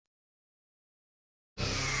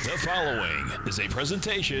The following is a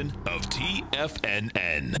presentation of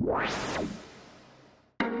TFNN.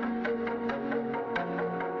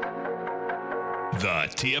 The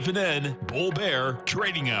TFNN Bull Bear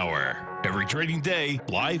Trading Hour. Every trading day,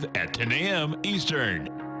 live at 10 a.m. Eastern.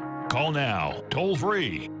 Call now, toll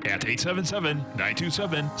free at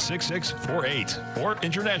 877-927-6648 or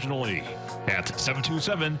internationally at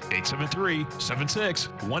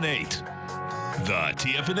 727-873-7618. The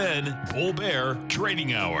TFNN Bull Bear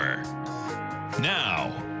Trading Hour.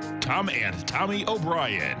 Now, Tom and Tommy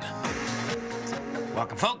O'Brien.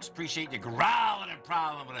 Welcome, folks. Appreciate you growling and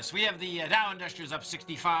prowling with us. We have the Dow Industrials up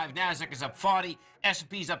 65, NASDAQ is up 40,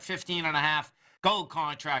 S&P's up 15.5. Gold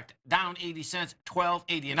contract down 80 cents,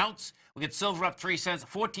 $12.80 an ounce. We get silver up 3 cents,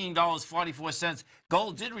 $14.44.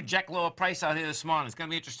 Gold did reject lower price out here this morning. It's going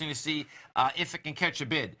to be interesting to see if it can catch a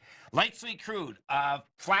bid. Light sweet crude,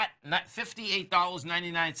 flat,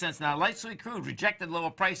 $58.99. Now, light sweet crude rejected lower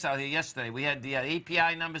price out here yesterday. We had the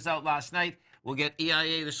API numbers out last night. We'll get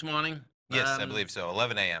EIA this morning. Yes, I believe so.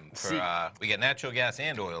 11 a.m. We get natural gas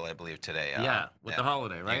and oil, I believe, today. Yeah, with the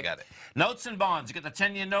holiday, right? You got it. Notes and bonds. You get the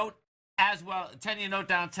 10-year note as well. 10-year note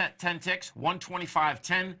down 10 ticks,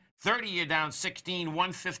 125.10. 30-year down 16,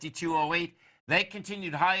 152.08. They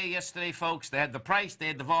continued higher yesterday, folks. They had the price, they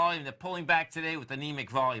had the volume. They're pulling back today with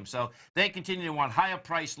anemic volume. So they continue to want higher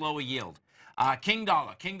price, lower yield. King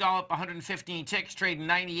dollar up 115 ticks, trading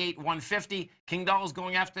 98.150. King dollar's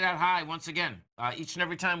going after that high once again. Each and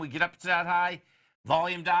every time we get up to that high,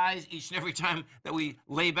 volume dies. Each and every time that we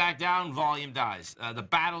lay back down, volume dies. The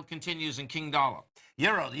battle continues in King dollar.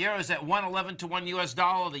 Euro. The euro is at 111 to 1 U.S.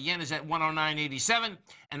 dollar. The yen is at 109.87.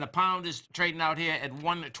 And the pound is trading out here at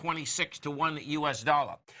 126 to 1 U.S.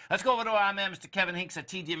 dollar. Let's go over to our man, Mr. Kevin Hinks at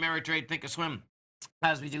TD Ameritrade Thinkorswim,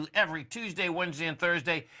 as we do every Tuesday, Wednesday, and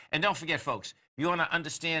Thursday. And don't forget, folks, if you want to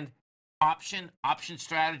understand option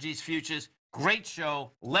strategies, futures, great show,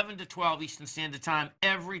 11 to 12 Eastern Standard Time,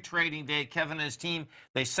 every trading day. Kevin and his team,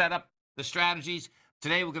 they set up the strategies.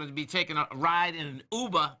 Today, we're going to be taking a ride in an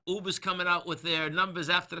Uber. Uber's coming out with their numbers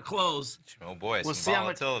after the close. Oh, boy, we'll some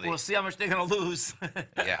volatility. We'll see how much they're going to lose.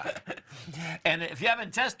 Yeah. And if you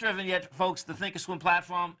haven't test-driven yet, folks, the Thinkorswim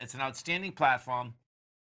platform, it's an outstanding platform.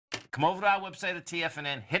 Come over to our website at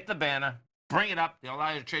TFNN, hit the banner, bring it up. They'll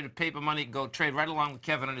allow you to trade with paper money. Go trade right along with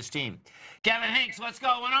Kevin and his team. Kevin Hinks, what's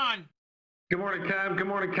going on? Good morning, Tom. Good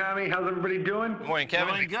morning, Tommy. How's everybody doing? Good morning,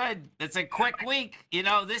 Kevin. Doing good. It's a quick week. You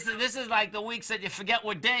know, this is like the weeks that you forget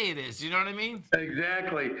what day it is. You know what I mean?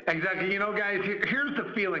 Exactly. You know, guys, here's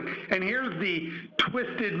the feeling, and here's the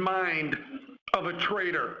twisted mind of a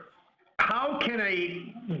trader. How can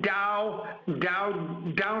a Dow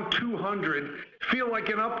down 200 feel like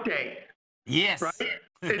an update? Yes. Right?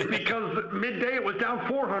 It's because midday it was down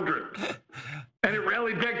 400, and it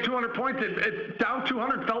rallied back 200 points. It's down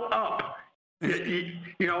 200, fell up. You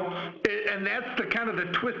know, and that's the kind of the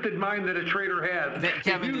twisted mind that a trader has.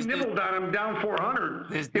 Kevin, if you nibbled on him down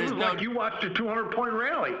 400, it was like you watched a 200-point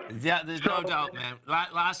rally. Yeah, there's no doubt, man.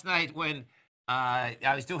 Last night when I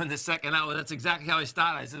was doing the second hour, that's exactly how I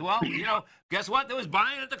started. I said, well, you know, guess what? There was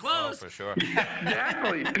buying at the close. Oh, for sure.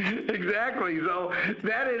 Exactly. So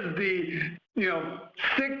that is the, you know,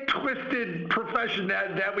 sick, twisted profession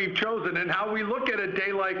that we've chosen, and how we look at a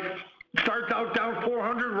day like starts out down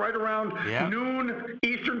 400 right around noon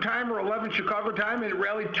Eastern time or 11 Chicago time, and it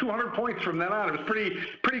rallied 200 points from then on. It was pretty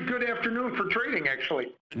good afternoon for trading,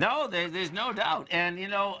 actually. No, there's no doubt. And, you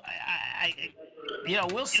know, you know,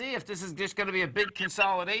 we'll see if this is just going to be a big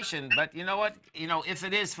consolidation. But you know what? You know, if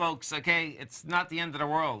it is, folks, okay, it's not the end of the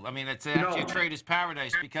world. I mean, it's actually a trader's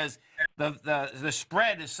paradise because the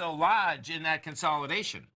spread is so large in that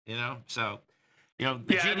consolidation, you know, so... You know,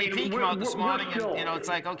 the GDP came out this morning, and, you know, it's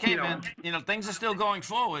like, okay, man, you know, things are still going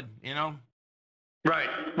forward, you know. Right.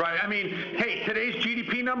 I mean, hey, today's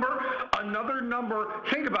GDP number, another number.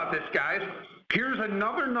 Think about this, guys. Here's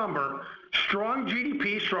another number. Strong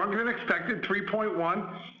GDP, stronger than expected,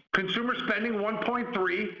 3.1. Consumer spending,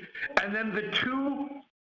 1.3. And then the two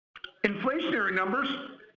inflationary numbers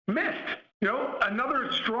missed. You know,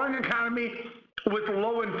 another strong economy with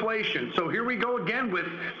low inflation. So here we go again with,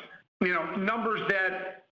 you know, numbers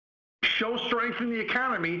that show strength in the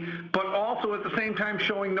economy, but also at the same time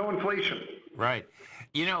showing no inflation. Right.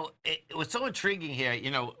 You know, what's so intriguing here, you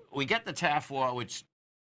know, we get the tariff war, which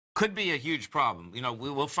could be a huge problem. You know, we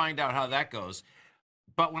will find out how that goes.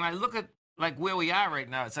 But when I look at, like, where we are right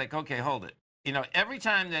now, it's like, okay, hold it. You know, every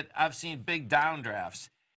time that I've seen big downdrafts,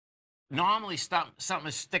 normally something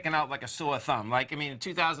is sticking out like a sore thumb. Like, I mean, in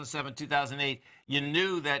 2007, 2008, you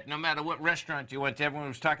knew that no matter what restaurant you went to, everyone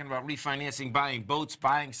was talking about refinancing, buying boats,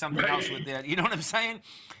 buying something else with that. You know what I'm saying?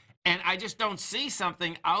 And I just don't see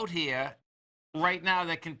something out here right now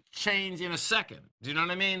that can change in a second. Do you know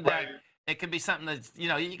what I mean? Right. That it could be something that's, you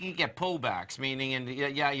know, you can get pullbacks, meaning, and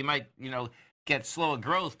yeah, you might, you know, get slower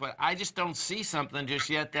growth, but I just don't see something just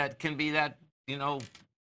yet that can be that, you know,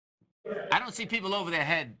 I don't see people over their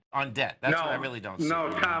head on debt. That's what I really don't see. No,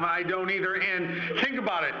 Tom, I don't either. And think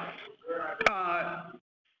about it.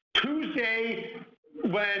 Tuesday,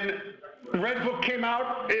 when Redbook came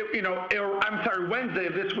out, Wednesday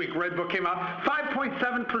of this week, Redbook came out,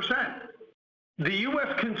 5.7%. The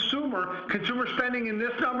U.S. consumer spending in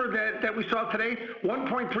this number that we saw today,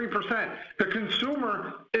 1.3%. The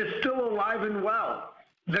consumer is still alive and well.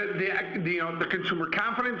 The consumer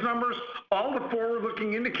confidence numbers, all the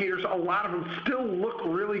forward-looking indicators, a lot of them still look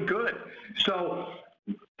really good. So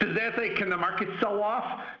does that say, can the market sell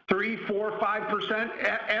off 3, 4,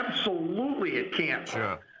 5%? Absolutely it can.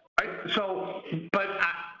 Sure. Right? So, but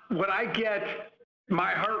would I get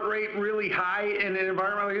my heart rate really high in an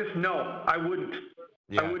environment like this? No, I wouldn't.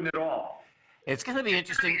 Yeah. I wouldn't at all. It's going to be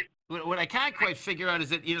interesting. What I can't quite figure out is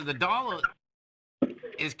that, you know, the dollar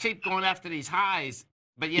is keep going after these highs,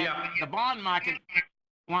 but yet the bond market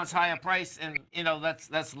wants higher price, and, you know,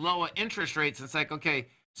 that's lower interest rates. It's like, okay,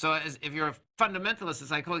 so if you're a fundamentalist,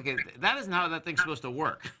 it's like, okay, that isn't how that thing's supposed to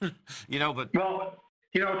work. You know, but... Well,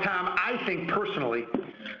 you know, Tom, I think personally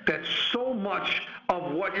that so much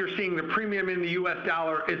of what you're seeing, the premium in the U.S.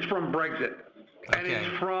 dollar, is from Brexit. Okay. And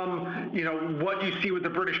it's from, you know, what you see with the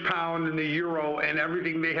British pound and the euro and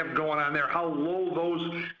everything they have going on there, how low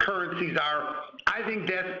those currencies are. I think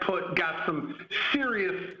that's got some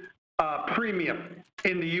serious premium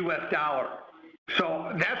in the U.S. dollar.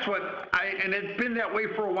 So that's what and it's been that way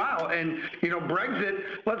for a while. And, you know, Brexit,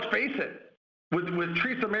 let's face it, with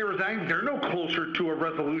Theresa May resigning, they're no closer to a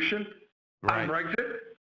resolution on Brexit.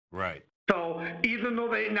 Right. So even though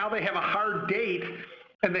they have a hard date,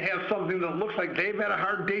 and they have something that looks like they've had a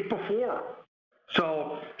hard date before.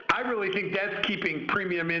 So I really think that's keeping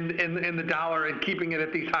premium in the dollar and keeping it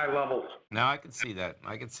at these high levels. No, I can see that.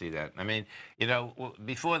 I mean, you know,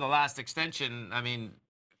 before the last extension, I mean,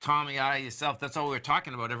 Tommy, yourself, that's all we were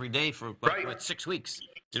talking about every day for like 6 weeks.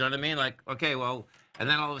 Do you know what I mean? Like, okay, well, and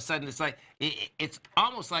then all of a sudden it's like, it's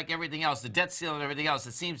almost like everything else, the debt ceiling and everything else,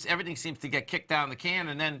 everything seems to get kicked down the can,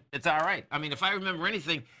 and then it's all right. I mean, if I remember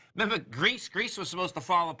anything, remember Greece was supposed to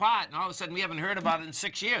fall apart, and all of a sudden we haven't heard about it in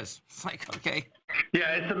 6 years. It's like, okay.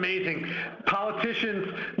 Yeah, it's amazing. Politicians,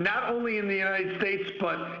 not only in the United States,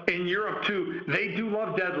 but in Europe too, they do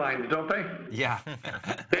love deadlines, don't they? Yeah.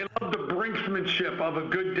 They love the brinksmanship of a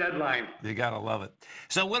good deadline. You got to love it.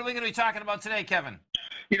 So what are we going to be talking about today, Kevin?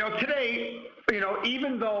 You know, today, you know,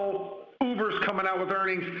 even though Uber's coming out with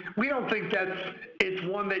earnings, we don't think it's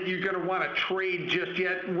one that you're going to want to trade just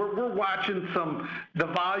yet. We're watching the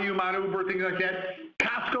volume on Uber, things like that.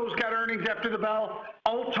 Costco's got earnings after the bell.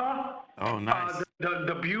 Ulta, nice.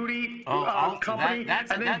 The beauty Ulta, company,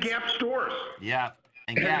 and then Gap stores. Yeah.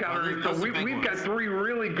 And Gap, got earnings. So we've got 3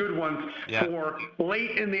 really good ones for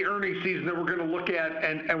late in the earnings season that we're going to look at,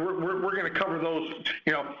 and we're going to cover those.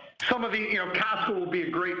 You know, some of the, you know, Costco will be a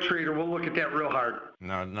great trader. We'll look at that real hard.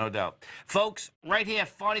 No doubt. Folks, right here,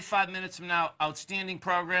 45 minutes from now, outstanding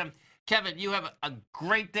program. Kevin, you have a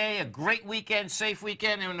great day, a great weekend, safe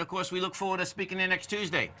weekend, and of course, we look forward to speaking to you next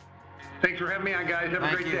Tuesday. Thanks for having me on, guys. Have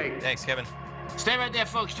a great day. Thanks, Kevin. Stay right there,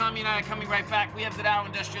 folks. Tommy and I are coming right back. We have the Dow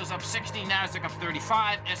Industrials up 16, NASDAQ up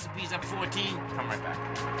 35, S&P's up 14. Come right back.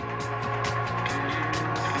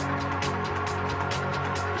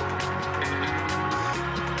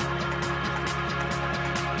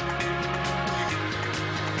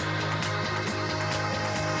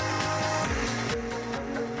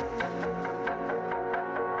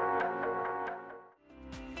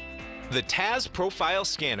 The TAS Profile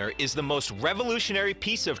Scanner is the most revolutionary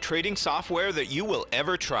piece of trading software that you will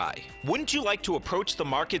ever try. Wouldn't you like to approach the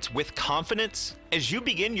markets with confidence? As you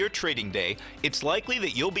begin your trading day, it's likely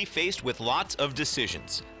that you'll be faced with lots of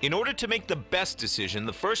decisions. In order to make the best decision,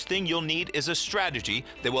 the first thing you'll need is a strategy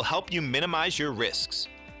that will help you minimize your risks.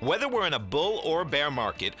 Whether we're in a bull or bear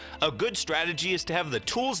market, a good strategy is to have the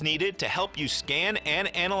tools needed to help you scan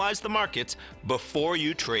and analyze the markets before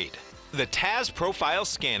you trade. The TAS Profile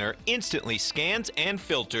Scanner instantly scans and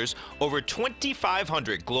filters over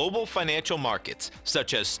 2,500 global financial markets,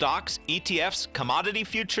 such as stocks, ETFs, commodity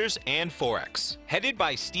futures, and Forex. Headed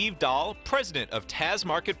by Steve Dahl, president of TAS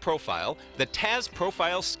Market Profile, the TAS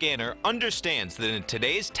Profile Scanner understands that in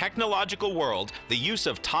today's technological world, the use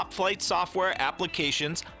of top-flight software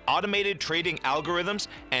applications, automated trading algorithms,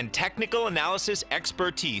 and technical analysis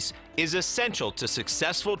expertise is essential to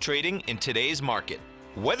successful trading in today's market.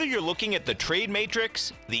 Whether you're looking at the trade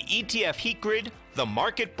matrix, the ETF heat grid, the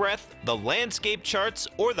market breadth, the landscape charts,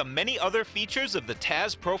 or the many other features of the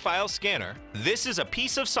TAS Profile Scanner, this is a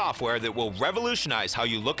piece of software that will revolutionize how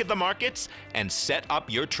you look at the markets and set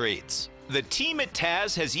up your trades. The team at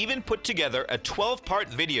TAS has even put together a 12-part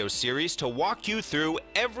video series to walk you through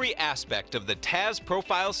every aspect of the TAS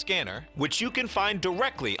Profile Scanner, which you can find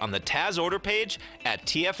directly on the TAS order page at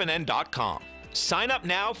TFNN.com. Sign up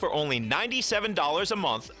now for only $97 a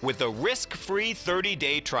month with a risk-free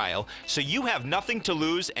 30-day trial, so you have nothing to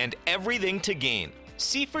lose and everything to gain.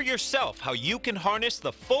 See for yourself how you can harness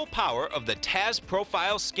the full power of the TAS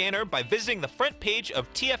Profile Scanner by visiting the front page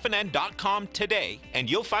of TFNN.com today, and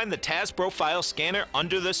you'll find the TAS Profile Scanner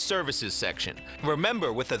under the Services section.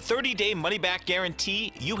 Remember, with a 30-day money-back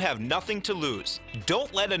guarantee, you have nothing to lose.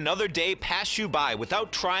 Don't let another day pass you by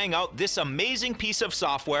without trying out this amazing piece of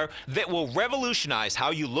software that will revolutionize how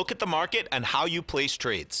you look at the market and how you place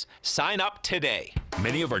trades. Sign up today.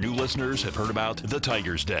 Many of our new listeners have heard about the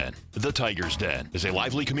Tiger's Den. The Tiger's Den is a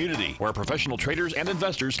lively community where professional traders and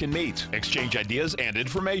investors can meet, exchange ideas and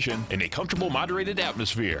information in a comfortable, moderated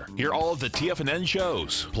atmosphere. Hear all of the TFNN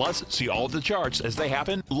shows, plus see all of the charts as they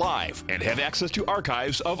happen live and have access to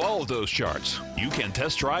archives of all of those charts. You can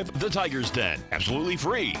test drive the Tiger's Den absolutely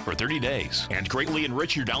free for 30 days and greatly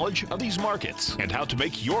enrich your knowledge of these markets and how to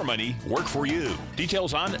make your money work for you.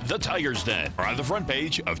 Details on the Tiger's Den are on the front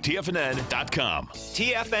page of TFNN.com.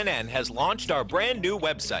 TFNN has launched our brand new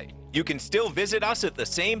website. You can still visit us at the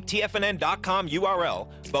same TFNN.com URL,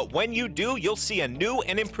 but when you do, you'll see a new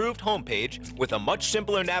and improved homepage with a much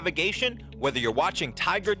simpler navigation, whether you're watching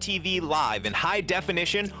Tiger TV live in high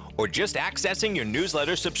definition or just accessing your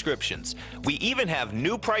newsletter subscriptions. We even have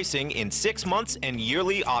new pricing in 6 months and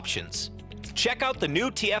yearly options. Check out the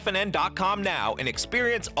new TFNN.com now and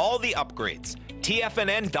experience all the upgrades.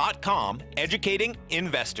 TFNN.com, educating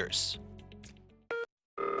investors.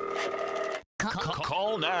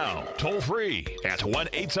 Call now, toll free at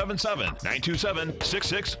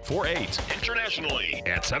 1-877-927-6648. Internationally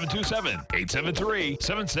at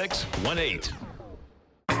 727-873-7618.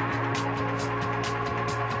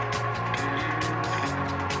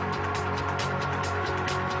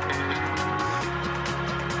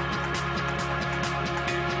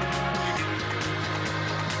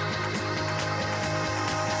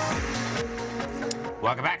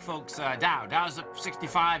 Welcome back, folks. Dow's up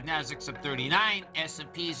 65, Nasdaq's up 39,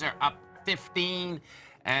 S&Ps are up 15.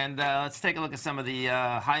 And let's take a look at some of the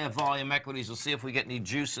higher volume equities. We'll see if we get any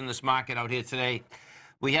juice in this market out here today.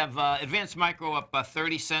 We have Advanced Micro up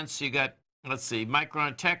 30 cents. You got, let's see,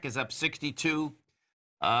 Micron Tech is up 62.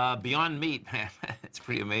 Beyond Meat, man, it's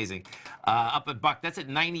pretty amazing. Up a buck. That's at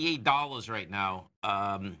 $98 right now.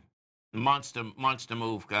 Monster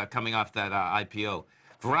move coming off that IPO.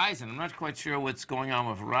 Verizon, I'm not quite sure what's going on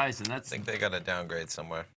with Verizon. I think they got a downgrade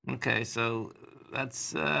somewhere. Okay, so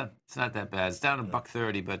that's it's not that bad. It's down to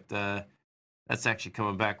 $1.30, but that's actually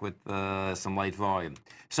coming back with some light volume.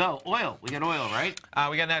 So oil, we got oil, right?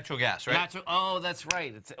 We got natural gas, right? Oh, that's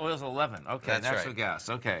right. Oil's 11. Okay, that's natural right. gas.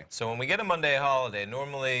 Okay. So when we get a Monday holiday,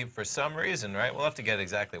 normally for some reason, right? We'll have to get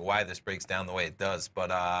exactly why this breaks down the way it does,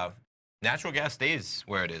 but natural gas stays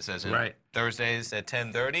where it is, as in Thursdays at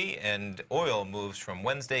 10:30, and oil moves from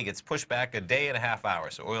Wednesday, gets pushed back a day and a half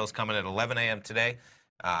hours. So oil's coming at 11 a.m. today.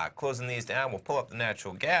 Closing these down, we'll pull up the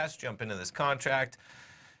natural gas, jump into this contract.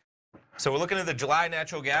 So we're looking at the July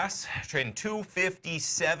natural gas, trading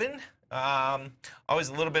 257. Always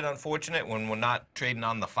a little bit unfortunate when we're not trading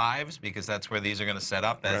on the fives, because that's where these are going to set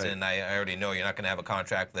up. As in, I already know you're not going to have a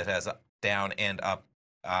contract that has down and up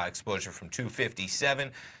exposure from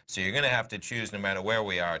 257, so you're going to have to choose no matter where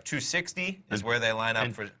we are. 260 is where they line up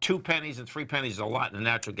and for 2 pennies and 3 pennies is a lot in the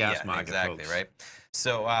natural gas market. Exactly, folks. Right?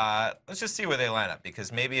 So let's just see where they line up,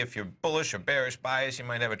 because maybe if you're bullish or bearish bias, you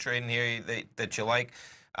might have a trade in here that you like.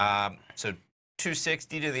 So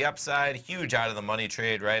 260 to the upside, huge out of the money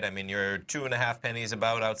trade, right? I mean, you're 2.5 pennies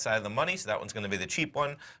about outside of the money, so that one's going to be the cheap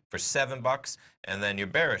one for $7, and then your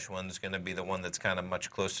bearish one's going to be the one that's kind of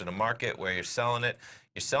much closer to market, where you're selling it.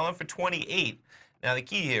 You're selling for 28. Now the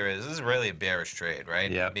key here is this is really a bearish trade,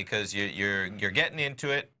 right? Yeah. Because you're getting into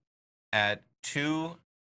it at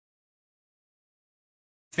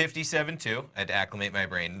 257.2. I had to acclimate my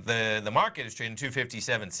brain. The market is trading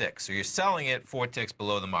 257.6, so you're selling it 4 ticks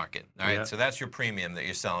below the market. All right, so that's your premium that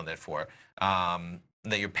you're selling it for,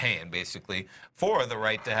 that you're paying basically for the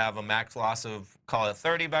right to have a max loss of, call it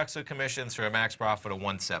 $30 of commissions, for a max profit of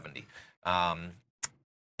 170.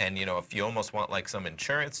 And you know, if you almost want like some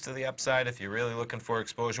insurance to the upside, if you're really looking for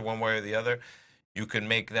exposure one way or the other, you can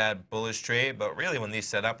make that bullish trade. But really, when these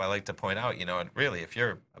set up, I like to point out, really, if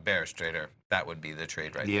you're a bearish trader, that would be the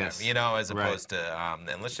trade right there. As opposed to,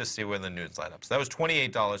 and let's just see where the nudes line up. So that was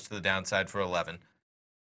 $28 to the downside for 11.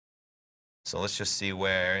 So let's just see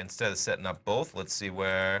where, instead of setting up both, let's see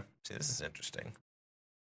where, see, this is interesting.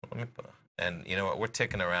 Let me put, and you know what, we're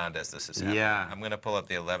ticking around as this is happening. Yeah. I'm going to pull up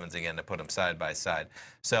the 11s again to put them side by side.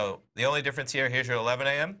 So the only difference here, here's your 11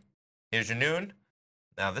 a.m., here's your noon.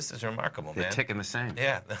 Now this is remarkable, man. They're ticking the same.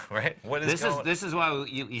 Yeah, right? What is this is why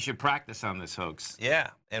you should practice on this, folks. Yeah,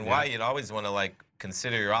 and why you'd always want to, like,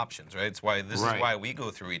 consider your options, right? It's why, this is why we go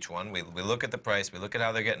through each one. We look at the price, we look at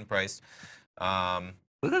how they're getting priced.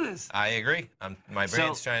 Look at this. I agree. My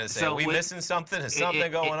brain's trying to say, are we missing something? Is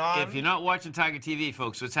something going on? If you're not watching Tiger TV,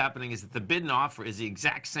 folks, what's happening is that the bid and offer is the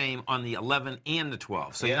exact same on the 11 and the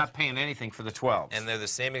 12. So you're not paying anything for the 12. And they're the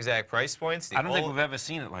same exact price points. I don't think we've ever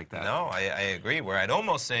seen it like that. No, I agree. Where I'd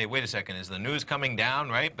almost say, wait a second, is the news coming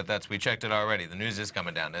down, right? But we checked it already. The news is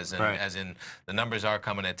coming down, as in the numbers are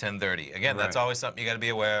coming at 10:30. Again, that's always something you got to be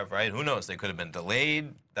aware of, right? Who knows? They could have been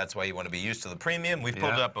delayed. That's why you want to be used to the premium. We've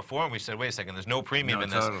pulled it up before, and we said, wait a second, there's no premium in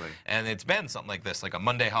this. Totally. And it's been something like this, like a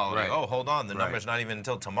Monday holiday. Oh, hold on, the number's not even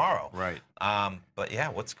until tomorrow. Right. But yeah,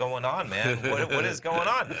 what's going on, man? What is going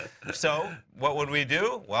on? So what would we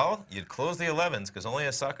do? Well, you'd close the 11s, because only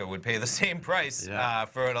a sucker would pay the same price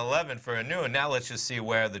for an 11 for a noon. Now let's just see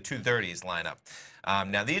where the 230s line up.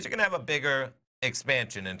 Now these are going to have a bigger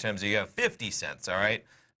expansion in terms of you have 50 cents, all right?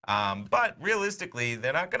 But realistically,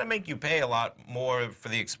 they're not going to make you pay a lot more for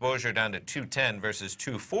the exposure down to 210 versus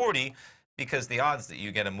 240, because the odds that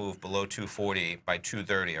you get a move below 240 by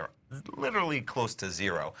 230 are literally close to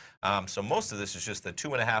zero. So most of this is just the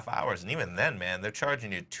 2.5 hours, and even then, man, they're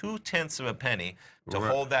charging you 0.2 of a penny to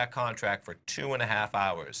hold that contract for 2.5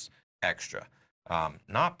 hours extra.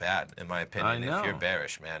 Not bad, in my opinion, if you're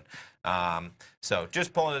bearish, man. So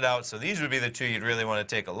just pulling it out. So these would be the two you'd really want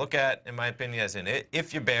to take a look at, in my opinion, as in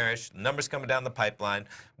if you're bearish, the numbers coming down the pipeline.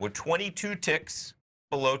 We're 22 ticks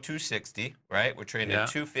below 260, right? We're trading at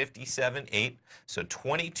 257.8. So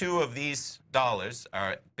 22 of these dollars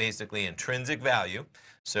are basically intrinsic value.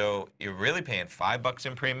 So you're really paying $5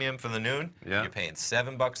 in premium for the noon. You're paying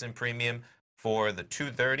 $7 in premium for the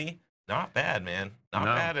 230. Not bad, man. Not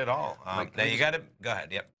bad at all. Now you got to go ahead.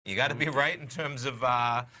 Yep, you got to be right in terms of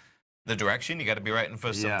the direction. You got to be right in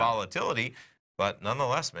for some volatility. But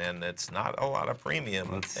nonetheless, man, it's not a lot of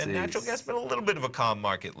premium. And natural gas has been a little bit of a calm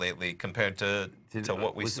market lately compared to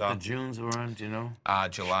what we saw. Was it the Junes were on? Do you know?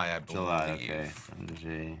 July, I believe. July. Okay.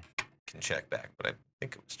 MG. Can check back, but I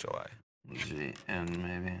think it was July. GN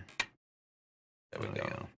maybe. There we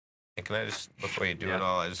go. And can I just, before you do it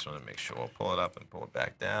all, I just want to make sure we'll pull it up and pull it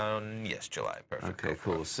back down. Yes, July. Perfect. Okay,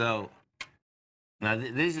 cool. So now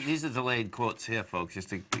these are delayed quotes here, folks,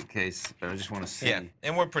 just in case. I just want to see. Yeah,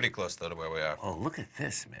 and we're pretty close, though, to where we are. Oh, look at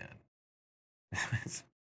this, man. And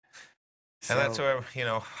that's where,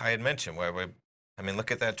 I had mentioned where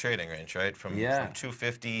look at that trading range, right? From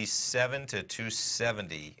 257 to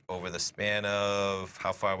 270 over the span of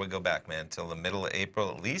how far we go back, man, till the middle of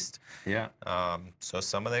April at least. Yeah. So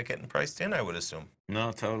some of that getting priced in, I would assume.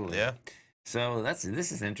 No, totally. Yeah. So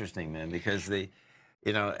this is interesting, man, because it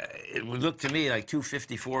would look to me like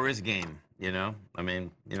 254 is game.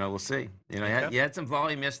 We'll see. You had some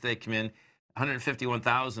volume yesterday come in,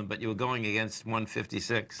 151,000, but you were going against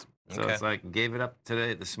 156. So it's like gave it up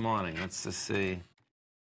this morning. Let's just see.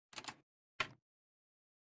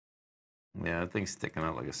 Yeah, that thing's sticking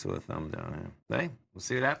out like a sore thumb down here. Hey, we'll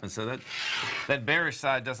see what happens. So that bearish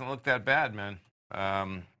side doesn't look that bad, man.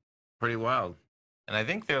 Pretty wild. And I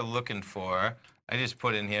think they're looking for, I just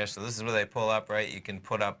put in here, so this is where they pull up, right? You can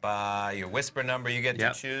put up your whisper number you get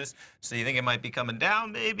to choose. So you think it might be coming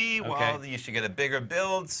down, maybe? Well, you should get a bigger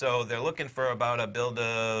build. So they're looking for about a build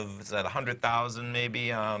of, is that 100,000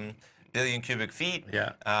 maybe, billion cubic feet?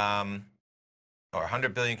 Yeah. Or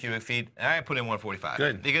 100 billion cubic feet. I put in 145.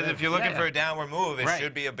 Good. Because if you're looking for a downward move, it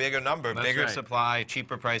should be a bigger number, bigger supply,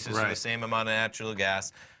 cheaper prices for the same amount of natural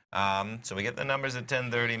gas. So we get the numbers at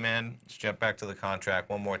 10:30, man. Let's jump back to the contract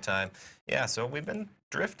one more time. Yeah, so we've been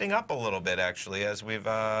drifting up a little bit, actually, as we've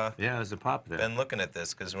there's a pop there. been looking at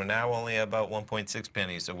this, because we're now only about 1.6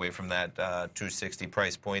 pennies away from that 260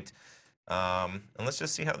 price point. And let's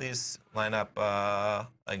just see how these line up.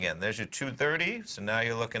 Again, there's your 230. So now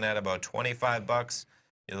you're looking at about $25.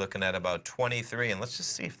 You're looking at about 23. And let's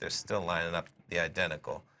just see if they're still lining up the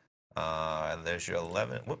identical. There's your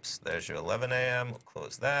 11. Whoops. There's your 11 a.m. We'll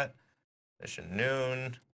close that. There's your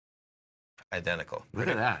noon. Identical. Look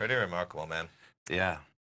at that. Pretty remarkable, man. Yeah.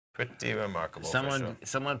 Pretty remarkable.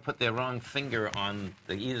 Someone put their wrong finger on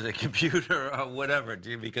either the computer or whatever,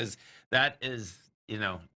 dude, because that is you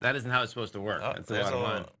know, that isn't how it's supposed to work. Oh, That's a lot of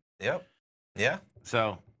money. Yep. Yeah.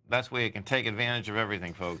 So that's where you can take advantage of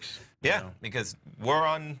everything, folks. Yeah, because we're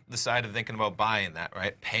on the side of thinking about buying that,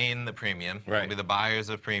 right? Paying the premium. Right. We'll be the buyers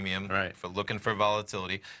of premium for looking for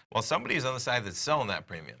volatility. Well, somebody's on the side that's selling that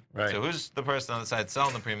premium. Right. So who's the person on the side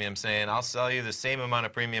selling the premium saying, I'll sell you the same amount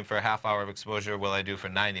of premium for a half hour of exposure will I do for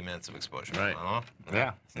 90 minutes of exposure? Right. I don't know.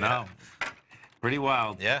 Yeah. No. Pretty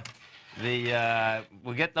wild. Yeah.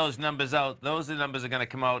 We'll get those numbers out. Those numbers are going to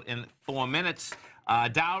come out in 4 minutes.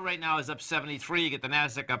 Dow right now is up 73. You get the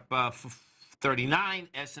Nasdaq up 39.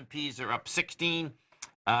 S&Ps are up 16.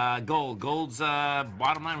 Gold's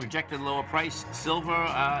bottom line rejected lower price. Silver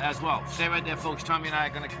as well. Stay right there, folks. Tommy and I are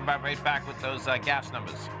going to come back right back with those gas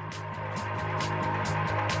numbers.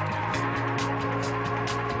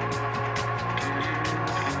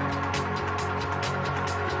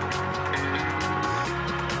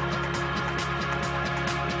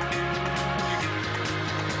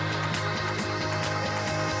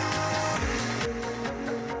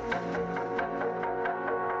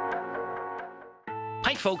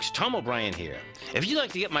 Hi folks, Tom O'Brien here. If you'd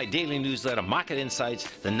like to get my daily newsletter, Market Insights,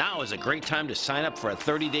 then now is a great time to sign up for a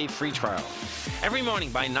 30-day free trial. Every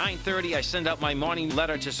morning by 9:30, I send out my morning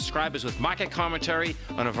letter to subscribers with market commentary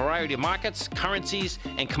on a variety of markets, currencies,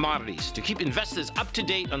 and commodities to keep investors up to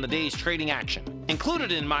date on the day's trading action.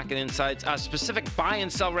 Included in Market Insights are specific buy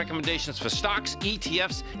and sell recommendations for stocks,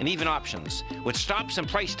 ETFs, and even options, with stops and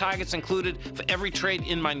price targets included for every trade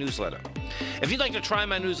in my newsletter. If you'd like to try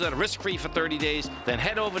my newsletter risk-free for 30 days, then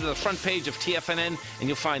head over to the front page of TFNN and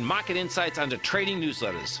you'll find Market Insights under Trading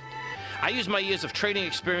Newsletters. I use my years of trading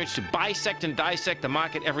experience to bisect and dissect the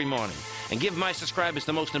market every morning and give my subscribers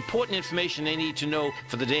the most important information they need to know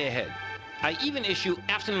for the day ahead. I even issue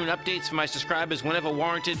afternoon updates for my subscribers whenever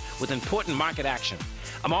warranted with important market action.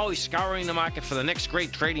 I'm always scouring the market for the next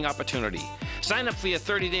great trading opportunity. Sign up for your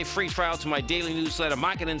 30-day free trial to my daily newsletter,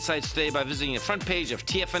 Market Insights, today by visiting the front page of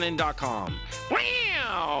TFNN.com.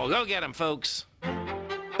 Wow! Go get 'em, folks.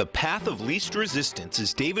 The Path of Least Resistance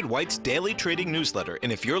is David White's daily trading newsletter,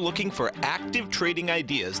 and if you're looking for active trading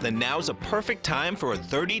ideas, then now's a perfect time for a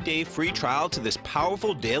 30-day free trial to this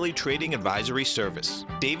powerful daily trading advisory service.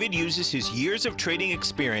 David uses his years of trading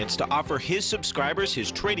experience to offer his subscribers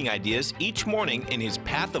his trading ideas each morning in his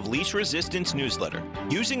Path of Least Resistance newsletter.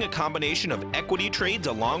 Using a combination of equity trades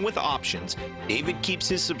along with options, David keeps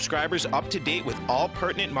his subscribers up to date with all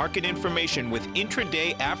pertinent market information with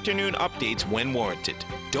intraday afternoon updates when warranted.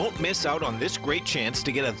 Don't miss out on this great chance to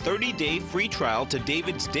get a 30-day free trial to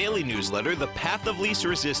David's daily newsletter, The Path of Least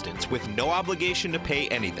Resistance, with no obligation to pay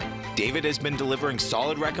anything. David has been delivering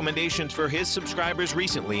solid recommendations for his subscribers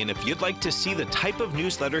recently, and if you'd like to see the type of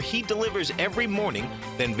newsletter he delivers every morning,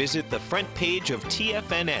 then visit the front page of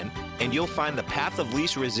TFNN and you'll find The Path of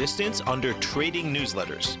Least Resistance under Trading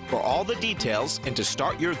Newsletters. For all the details and to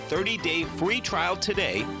start your 30-day free trial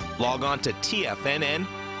today, log on to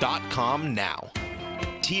TFNN.com now.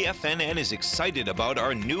 TFNN is excited about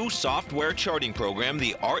our new software charting program,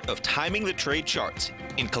 The Art of Timing the Trade Charts.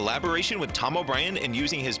 In collaboration with Tom O'Brien and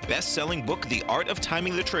using his best-selling book, The Art of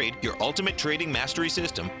Timing the Trade, Your Ultimate Trading Mastery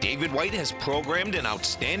System, David White has programmed an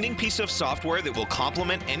outstanding piece of software that will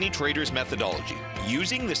complement any trader's methodology.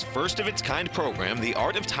 Using this first-of-its-kind program, The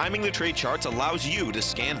Art of Timing the Trade Charts allows you to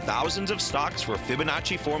scan thousands of stocks for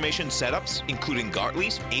Fibonacci formation setups, including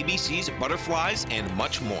Gartley's, ABC's, butterflies, and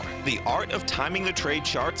much more. The Art of Timing the Trade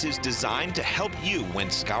Charts is designed to help you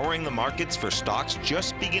when scouring the markets for stocks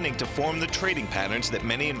just beginning to form the trading patterns that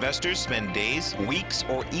many investors spend days, weeks,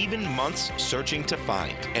 or even months searching to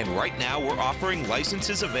find. And right now, we're offering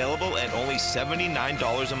licenses available at only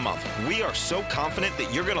 $79 a month. We are so confident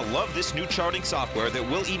that you're going to love this new charting software that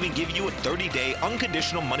will even give you a 30-day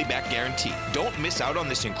unconditional money-back guarantee. Don't miss out on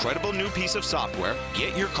this incredible new piece of software.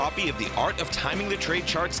 Get your copy of The Art of Timing the Trade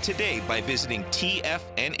Charts today by visiting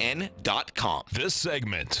TFNN.com. This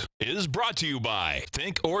segment is brought to you by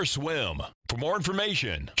Think or Swim. For more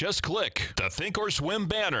information, just click the Think or Swim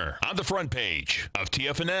banner on the front page of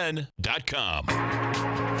TFNN.com.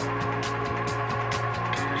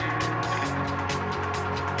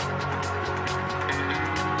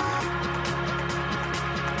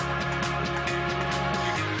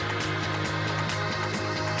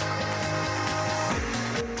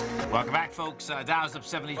 Welcome back, folks. Dow's up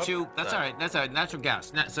 72. That's all right. That's all right. Natural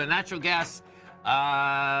gas. So natural gas,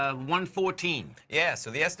 114. Yeah, so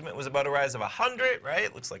the estimate was about a rise of 100,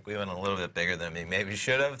 right? Looks like we went a little bit bigger than we maybe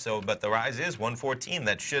should have. So, but the rise is 114.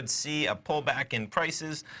 That should see a pullback in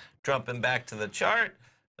prices, jumping back to the chart.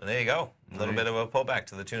 And there you go. A little bit of a pullback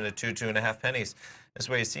to the tune of 2.5 pennies. That's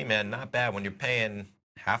where you see, man, not bad when you're paying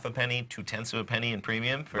half a penny, 2/10 of a penny in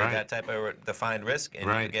premium for that type of defined risk,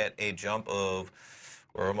 and you get a jump of,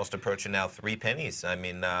 we're almost approaching now 3 pennies. I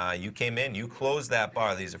mean, you came in, you closed that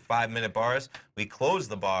bar. These are 5-minute bars. We closed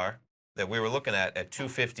the bar that we were looking at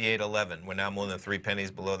 258.11. We're now more than 3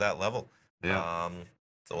 pennies below that level. Yeah.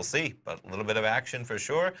 So we'll see, but a little bit of action for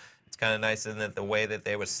sure. It's kind of nice, isn't it, the way that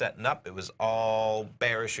they were setting up. It was all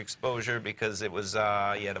bearish exposure because it was,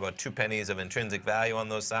 you had about 2 pennies of intrinsic value on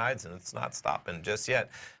those sides, and it's not stopping just yet.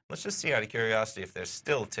 Let's just see out of curiosity if they're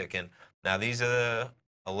still ticking. Now, these are the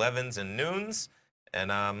 11s and noons,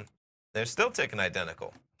 and they're still ticking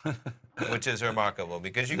identical, which is remarkable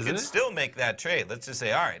because you could still make that trade. Let's just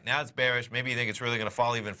say, all right, now it's bearish. Maybe you think it's really going to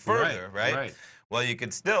fall even further, right? Well, you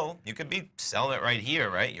could be selling it right here,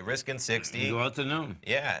 right? You're risking 60. You go out to noon.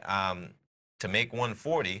 Yeah, to make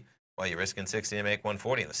 140. Well, you're risking 60 to make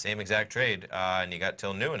 140 in the same exact trade, and you got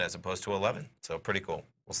till noon as opposed to 11. So pretty cool.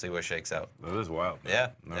 We'll see where it shakes out. That is wild. Yeah.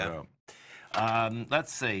 No doubt.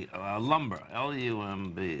 Let's see, lumber,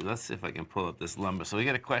 LUMB. Let's see if I can pull up this lumber. So we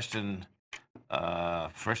got a question.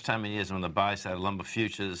 First time in years on the buy side of lumber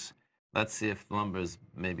futures. Let's see if lumber's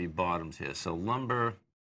maybe bottomed here. So lumber.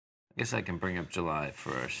 I guess I can bring up July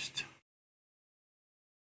 1st.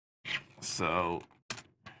 So,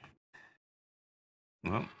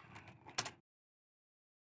 well,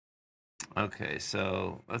 okay,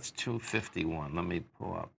 so that's 251. Let me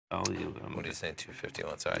pull up LUM. What are you saying,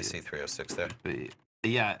 251? Sorry, I see 306 there.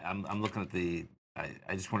 Yeah, I'm looking at the,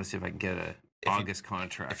 I just want to see if I can get a August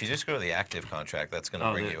contract. If you just go to the active contract, that's going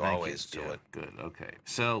to bring you always to it. Good, okay.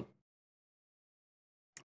 So,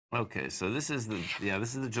 this is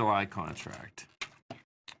the July contract.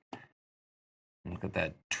 Look at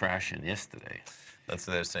that trash in yesterday. That's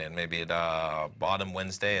what they're saying. Maybe at bottom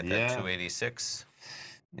Wednesday at that 286.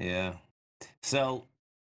 Yeah. So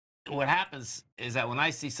what happens is that when I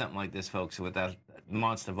see something like this, folks, with that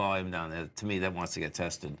monster volume down there, to me that wants to get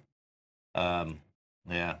tested.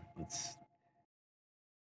 Yeah, it's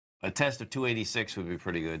a test of 286 would be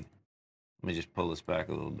pretty good. Let me just pull this back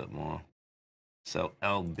a little bit more. So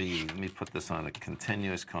LB, let me put this on a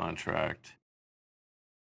continuous contract.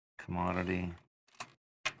 Commodity.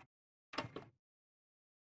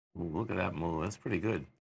 Ooh, look at that move. That's pretty good.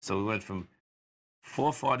 So we went from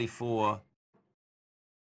 444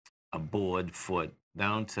 a board foot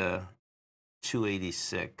down to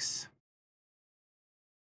 286.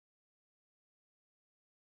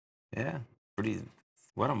 Yeah, pretty.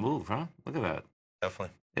 What a move, huh? Look at that.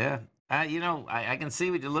 Definitely. Yeah. You know, I can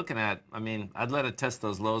see what you're looking at. I mean, I'd let it test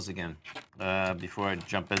those lows again before I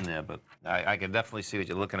jump in there, but I can definitely see what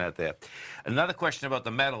you're looking at there. Another question about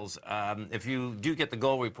the metals. If you do get the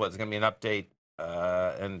gold report, there's going to be an update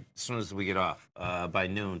and as soon as we get off by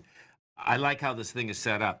noon. I like how this thing is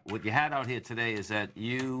set up. What you had out here today is that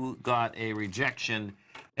you got a rejection,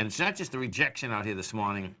 and it's not just a rejection out here this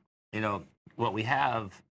morning. You know, what we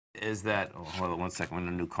have is that, oh, hold on one second, we're in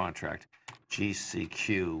a new contract.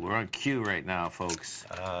 GCQ. We're on Q right now, folks.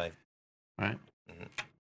 Right? Mm-hmm.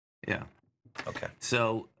 Yeah. Okay.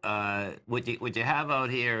 So what you have out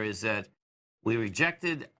here is that we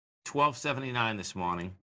rejected 1279 this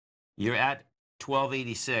morning. You're at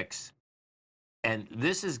 1286, and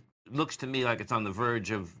this looks to me like it's on the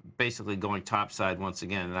verge of basically going topside once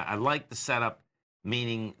again. And I like the setup,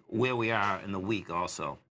 meaning where we are in the week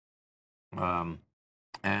also.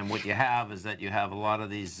 And what you have is that you have a lot of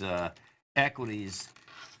these equities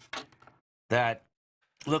that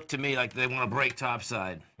look to me like they want to break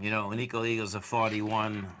topside. You know, an Eagles of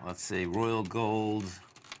 41. Let's see, Royal Gold.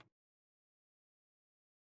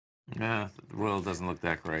 Yeah, Royal doesn't look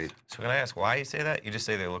that great. So can I ask why you say that? You just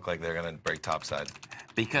say they look like they're going to break topside.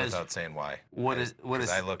 Because without saying why. Because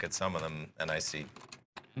I look at some of them and I see.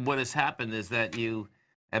 What has happened is that you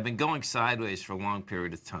have been going sideways for a long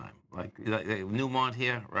period of time. Like Newmont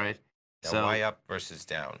here, right? Now, so why up versus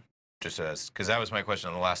down? Just as, because that was my question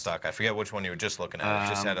on the last stock. I forget which one you were just looking at. It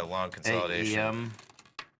just had a long consolidation.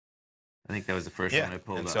 I think that was the first one I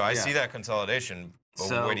pulled up. So I see that consolidation. But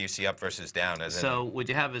so, where do you see up versus down? So what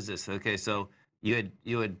you have is this. Okay, so you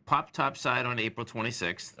had popped topside on April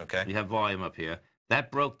 26th. Okay. You have volume up here. That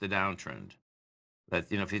broke the downtrend. That,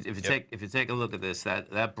 you know, if you take a look at this,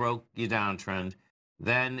 that broke your downtrend.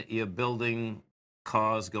 Then you're building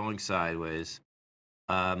cause going sideways.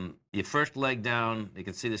 Your first leg down, you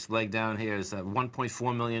can see this leg down here is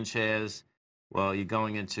 1.4 million shares. Well, you're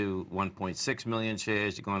going into 1.6 million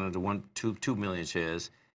shares. You're going into 2 million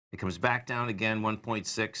shares. It comes back down again,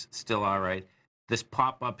 1.6, still all right. This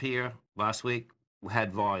pop up here last week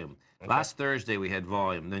had volume. Okay. Last Thursday we had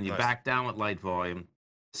volume. Then you back down with light volume.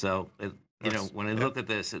 So, you know, when I look at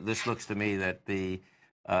this, this looks to me that the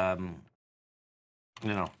you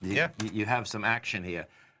know, you have some action here.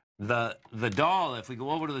 The dollar, if we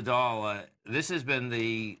go over to the dollar, this has been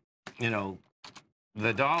the, you know,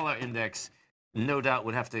 the dollar index, no doubt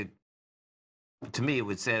would have to me, it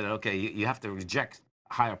would say that, okay, you have to reject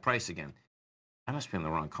higher price again. I must be on the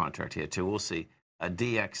wrong contract here, too. We'll see. A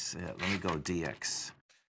DX, let me go DX.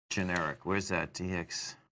 Generic. Where's that?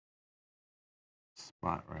 DX.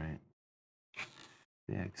 Spot, right?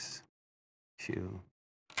 DX. Q.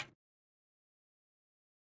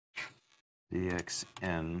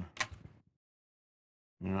 DXN.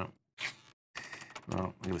 No. Well,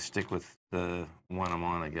 I'm going to stick with the one I'm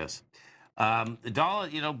on, I guess. The dollar,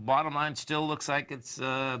 you know, bottom line still looks like it's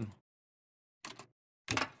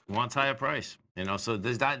wants higher price. You know, so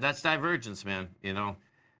there's that's divergence, man. You know,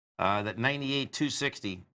 that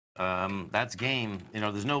 98.260, that's game. You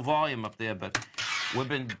know, there's no volume up there, but we've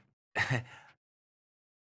been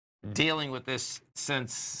dealing with this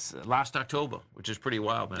since last October, which is pretty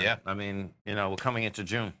wild, man. Yeah. I mean, you know, we're coming into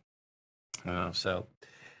June. So,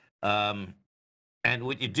 and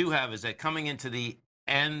what you do have is that coming into the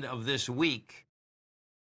end of this week,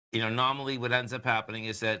 you know, normally what ends up happening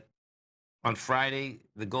is that on Friday,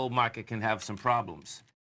 the gold market can have some problems.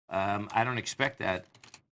 I don't expect that.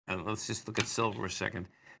 Let's just look at silver a second.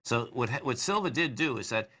 So what silver did do is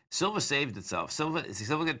that silver saved itself. Silver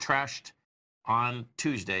got trashed on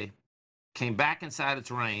Tuesday, came back inside its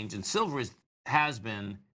range, and silver has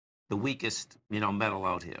been the weakest, you know, metal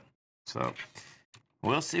out here. So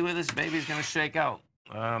we'll see where this baby's going to shake out.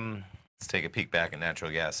 Let's take a peek back at natural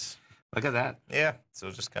gas. Look at that. Yeah, so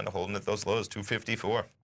just kind of holding at those lows, 254.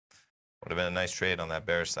 Would have been a nice trade on that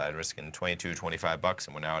bearish side, risking 22, 25 bucks,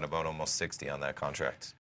 and we're now at about almost 60 on that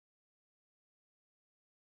contract.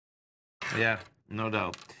 Yeah, no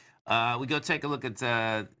doubt. We go take a look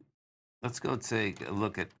at, let's go take a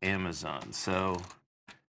look at Amazon. So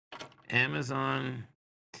Amazon,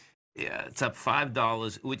 yeah, it's up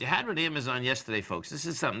 $5. What you had with Amazon yesterday, folks, this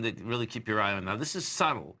is something to really keep your eye on. Now, this is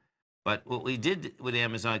subtle, but what we did with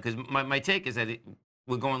Amazon, because my take is that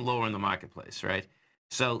we're going lower in the marketplace, right?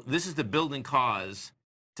 So this is the building cause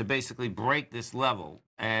to basically break this level.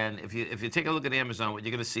 And if you take a look at Amazon, what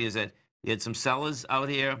you're going to see is that you had some sellers out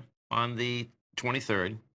here on the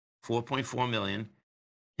 23rd, 4.4 million.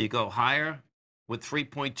 You go higher with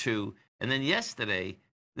 3.2. And then yesterday,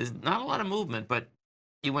 there's not a lot of movement, but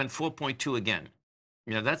you went 4.2 again.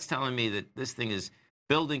 You know, that's telling me that this thing is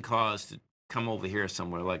building cause to come over here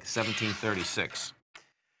somewhere like 1736.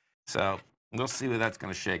 So we'll see where that's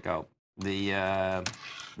going to shake out.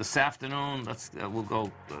 This afternoon, we'll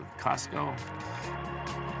go Costco.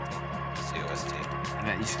 COST.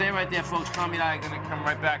 Yeah, you stay right there, folks. Tommy and I are going to come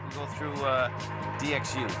right back and go through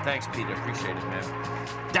DXU. Thanks, Peter. Appreciate it, man.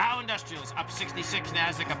 Dow Industrials up 66,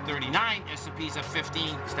 Nasdaq up 39, S&P's up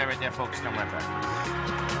 15. Stay right there, folks. Come right back.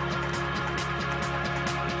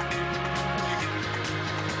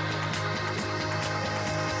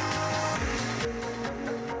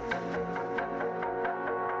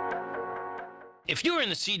 If you're in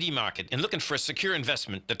the CD market and looking for a secure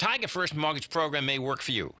investment, the Tiger First Mortgage Program may work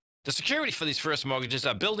for you. The security for these first mortgages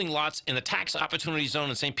are building lots in the Tax Opportunity Zone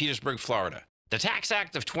in St. Petersburg, Florida. The Tax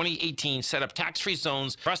Act of 2018 set up tax-free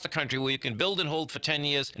zones across the country where you can build and hold for 10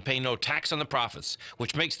 years and pay no tax on the profits,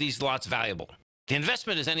 which makes these lots valuable. The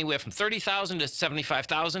investment is anywhere from $30,000 to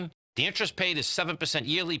 $75,000. The interest paid is 7%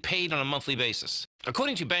 yearly, paid on a monthly basis.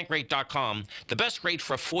 According to Bankrate.com, the best rate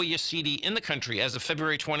for a 4-year CD in the country as of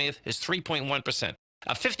February 20th is 3.1%.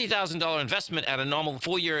 A $50,000 investment at a normal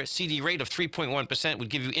 4-year CD rate of 3.1% would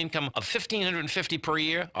give you income of $1,550 per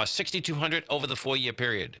year or $6,200 over the 4-year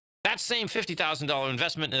period. That same $50,000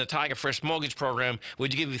 investment in the Tiger First Mortgage Program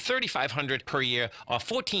would give you $3,500 per year or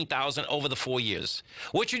 $14,000 over the 4 years.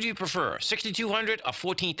 Which would you prefer, $6,200 or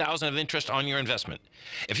 $14,000 of interest on your investment?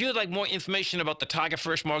 If you would like more information about the Tiger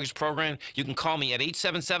First Mortgage Program, you can call me at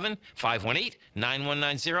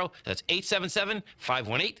 877-518-9190. That's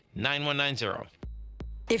 877-518-9190.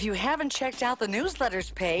 If you haven't checked out the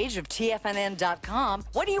newsletters page of TFNN.com,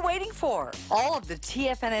 what are you waiting for? All of the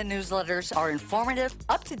TFNN newsletters are informative,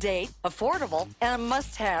 up-to-date, affordable, and a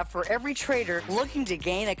must-have for every trader looking to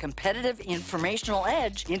gain a competitive informational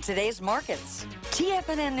edge in today's markets.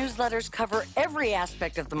 TFNN newsletters cover every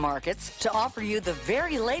aspect of the markets to offer you the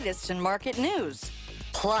very latest in market news.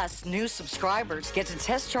 Plus, new subscribers get to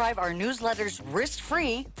test drive our newsletters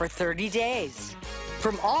risk-free for 30 days.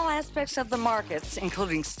 From all aspects of the markets,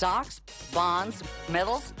 including stocks, bonds,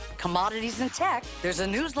 metals, commodities, and tech, there's a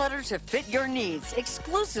newsletter to fit your needs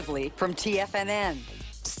exclusively from TFNN.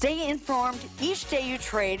 Stay informed each day you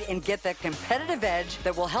trade and get that competitive edge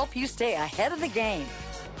that will help you stay ahead of the game.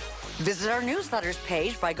 Visit our newsletters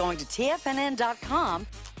page by going to TFNN.com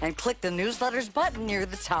and click the newsletters button near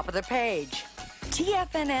the top of the page.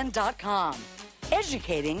 TFNN.com,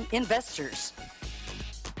 educating investors.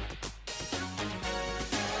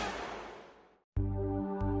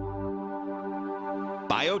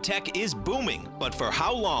 Biotech is booming, but for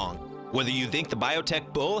how long? Whether you think the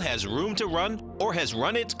biotech bull has room to run or has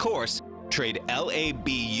run its course, trade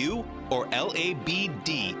LABU or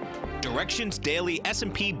LABD. Direction's daily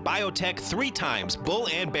S&P Biotech 3 times bull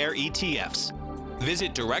and bear ETFs.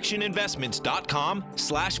 Visit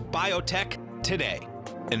directioninvestments.com/biotech today.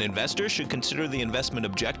 An investor should consider the investment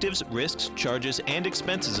objectives, risks, charges, and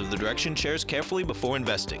expenses of the Direction shares carefully before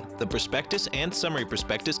investing. The prospectus and summary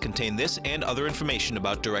prospectus contain this and other information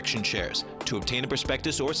about Direction shares. To obtain a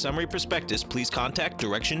prospectus or summary prospectus, please contact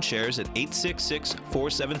Direction shares at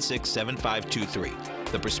 866-476-7523.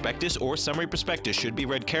 The prospectus or summary prospectus should be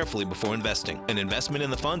read carefully before investing. An investment in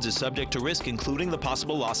the funds is subject to risk, including the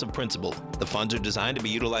possible loss of principal. The funds are designed to be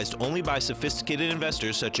utilized only by sophisticated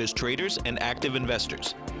investors such as traders and active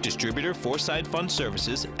investors. Distributor Foreside Fund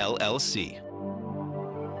Services, LLC.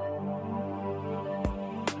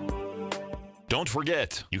 Don't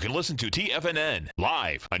forget, you can listen to TFNN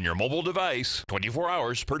live on your mobile device 24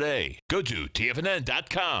 hours per day. Go to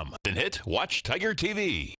TFNN.com, then hit Watch Tiger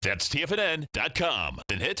TV. That's TFNN.com,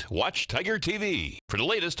 then hit Watch Tiger TV for the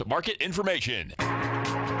latest market information.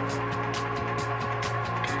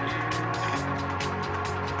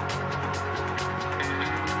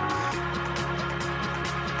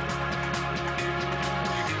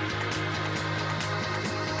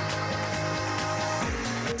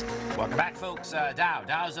 Welcome back, folks.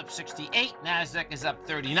 Dow's up 68, NASDAQ is up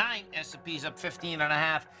 39, S&P's up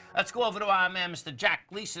 15.5. Let's go over to our man, Mr. Jack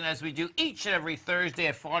Gleason, as we do each and every Thursday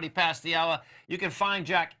at 40 past the hour. You can find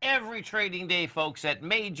Jack every trading day, folks, at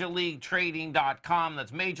MajorLeagueTrading.com.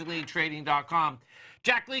 That's MajorLeagueTrading.com.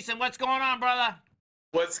 Jack Gleason, what's going on, brother?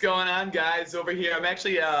 What's going on, guys? Over here, I'm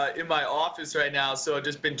actually in my office right now, so I've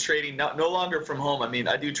just been trading, no longer from home. I mean,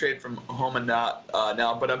 I do trade from home and not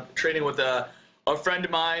now, but I'm trading with a friend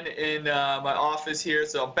of mine in my office here.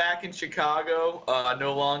 So I'm back in Chicago,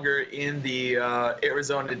 no longer in the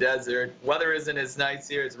Arizona desert. Weather isn't as nice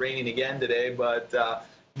here. It's raining again today, but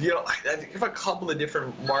you know, I have a couple of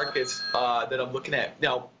different markets that I'm looking at.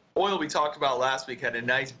 Now, oil we talked about last week had a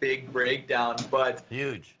nice big breakdown, but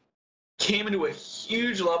huge. Came into a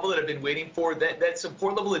huge level that I've been waiting for. That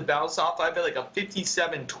support level had bounced off. I've got like a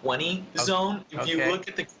 57.20 zone. If you look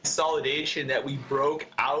at the consolidation that we broke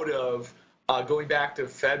out of going back to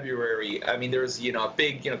February, I mean, there's, you know, a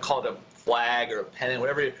big, you know, call it a flag or a pennant,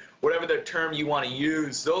 whatever the term you want to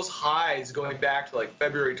use. Those highs going back to like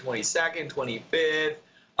February 22nd, 25th,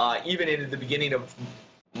 even into the beginning of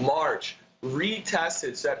March,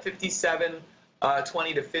 retested. So that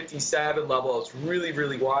 57.20 to 57 level, I was really,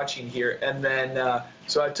 really watching here. And then,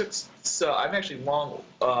 so I'm actually long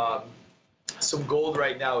some gold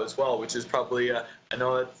right now as well, which is probably, I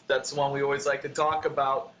know that's the one we always like to talk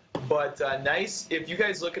about. But nice, if you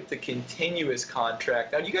guys look at the continuous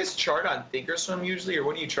contract. Now, do you guys chart on Thinkorswim usually, or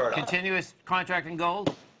what do you chart on? Continuous contract in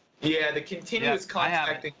gold? Yeah, the continuous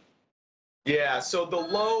contracting. Yeah, so the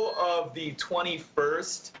low of the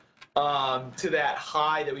 21st to that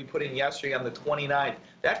high that we put in yesterday on the 29th,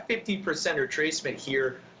 that 50% retracement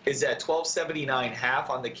here is at 1279.5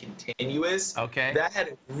 on the continuous. Okay. That had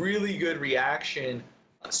a really good reaction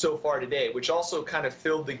so far today, which also kind of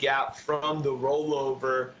filled the gap from the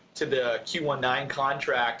rollover to the Q19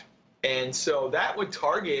 contract. And so that would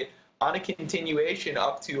target on a continuation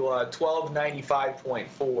up to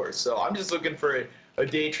 1295.4. So I'm just looking for a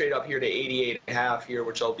day trade up here to 88.5 here,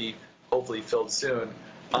 which I'll be hopefully filled soon.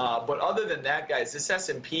 But other than that, guys, this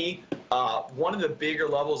S&P, one of the bigger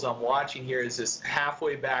levels I'm watching here is this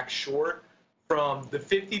halfway back short from the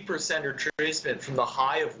 50% retracement from the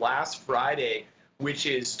high of last Friday, which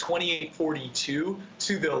is 28.42,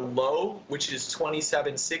 to the low, which is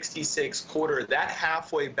 27.66 quarter. That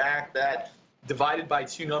halfway back, that divided by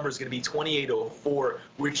two numbers is going to be 28.04,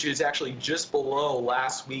 which is actually just below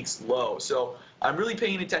last week's low. So I'm really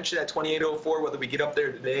paying attention to that 28.04, whether we get up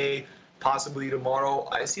there today, possibly tomorrow.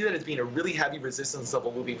 I see that as being a really heavy resistance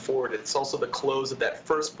level moving forward. It's also the close of that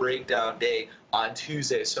first breakdown day on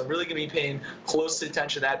Tuesday. So I'm really going to be paying close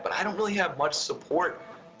attention to that, but I don't really have much support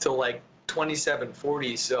till like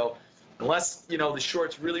 27.40. So unless, you know, the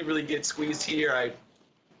shorts really, really get squeezed here,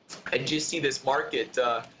 I just see this market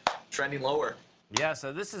trending lower. Yeah,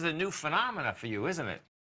 so this is a new phenomena for you, isn't it?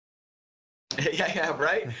 Yeah,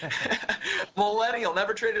 right? Millennial,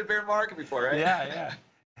 never traded a bear market before, right? Yeah.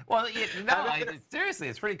 Well, seriously,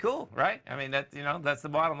 it's pretty cool, right? I mean, that's the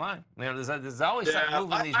bottom line. There's always something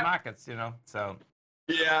moving in these markets, so.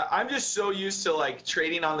 Yeah, I'm just so used to like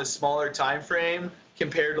trading on the smaller time frame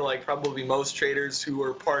compared to like probably most traders who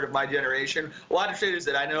are part of my generation. A lot of traders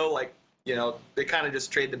that I know, like, they kind of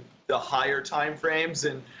just trade the higher time frames,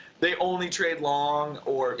 and they only trade long,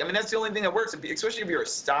 or I mean that's the only thing that works, especially if you're a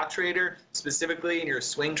stock trader specifically and you're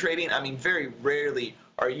swing trading. I mean, very rarely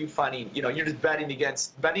are you finding, you're just betting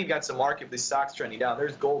against the market if the stock's trending down.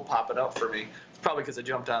 There's gold popping up for me. It's probably because I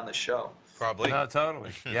jumped on the show. Probably. No,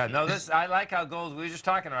 totally. Yeah, no, I like how gold, we were just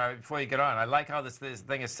talking about it before you get on. I like how this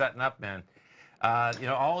thing is setting up, man.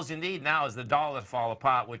 All you need now is the dollar to fall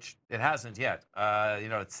apart, which it hasn't yet.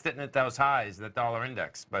 It's sitting at those highs, the dollar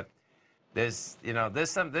index, but there's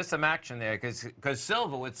some action there because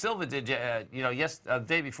silver did, the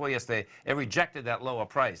day before yesterday, it rejected that lower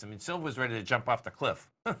price. I mean, silver was ready to jump off the cliff.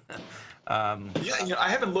 I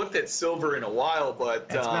haven't looked at silver in a while, but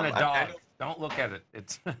it's been a dog. Don't look at it.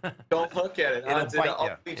 It's don't look at it. It'll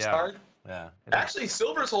bite you. Yeah. Actually,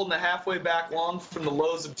 silver's holding a halfway back long from the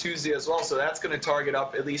lows of Tuesday as well, so that's going to target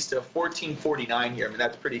up at least to 1449 here. I mean,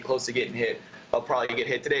 that's pretty close to getting hit. I'll probably get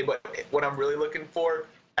hit today, but what I'm really looking for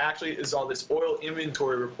actually is all this oil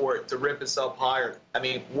inventory report to rip us up higher. I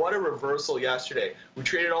mean, what a reversal yesterday. We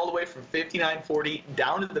traded all the way from 59.40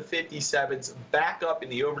 down to the 57s, back up in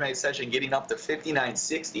the overnight session, getting up to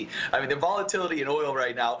 59.60. I mean, the volatility in oil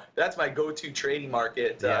right now, that's my go-to trading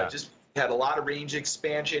market. Just had a lot of range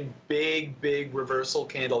expansion, big reversal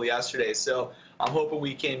candle yesterday. So I'm hoping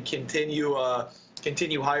we can continue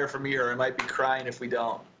higher from here. I might be crying if we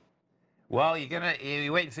don't. Well,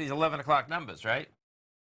 you're waiting for these 11 o'clock numbers, right?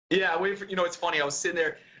 Yeah, it's funny. I was sitting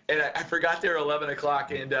there, and I forgot they were 11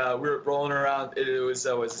 o'clock, and we were rolling around. It was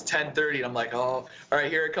 10:30, and I'm like, oh, all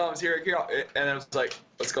right, here it comes, and I was like,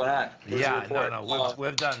 what's going on?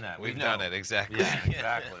 We've done that. We've done it, exactly.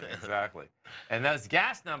 Yeah, exactly. And those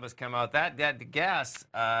gas numbers come out. That gas,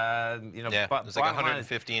 it was like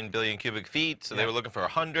 115 billion cubic feet, so they were looking for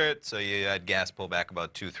 100, so you had gas pull back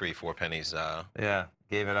about 2, 3, 4 pennies.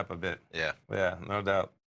 Gave it up a bit. Yeah, no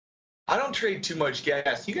doubt. I don't trade too much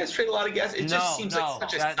gas. You guys trade a lot of gas? It just seems like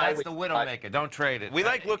such a that's the widowmaker. Don't trade it. We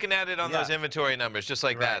like looking at it on those inventory numbers, just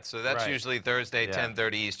like that. So that's usually Thursday,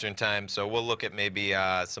 10:30 Eastern time. So we'll look at maybe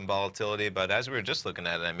some volatility. But as we were just looking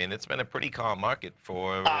at it, I mean, it's been a pretty calm market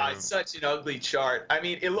for... it's such an ugly chart. I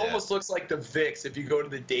mean, it almost looks like the VIX if you go to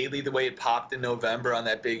the daily, the way it popped in November on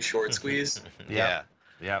that big short squeeze. Yeah.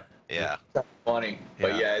 It's funny,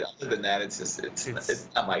 but other than that, it's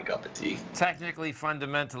not my cup of tea. Technically,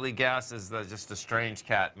 fundamentally, gas is just a strange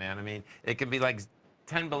cat, man. I mean, it can be like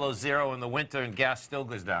 10 below zero in the winter and gas still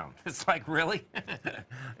goes down. It's like, really?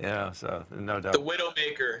 So no doubt. The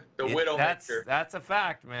widowmaker, widowmaker. That's a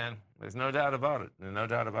fact, man. There's no doubt about it. There's no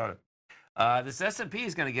doubt about it. This S&P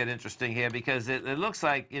is going to get interesting here because it looks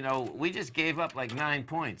like, we just gave up like 9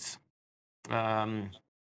 points.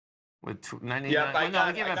 With 99,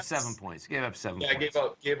 I gave up 7 points. Gave up 7 points. Yeah,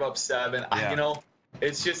 gave up 7. Yeah.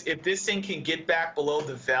 It's just if this thing can get back below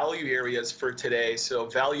the value areas for today. So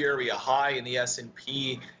value area high in the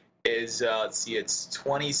S&P is let's see, it's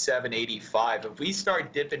 2785. If we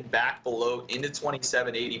start dipping back below into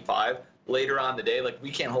 2785 later on today, like we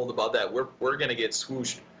can't hold above that. We're gonna get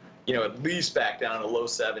swooshed, at least back down to low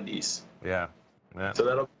 70s. Yeah.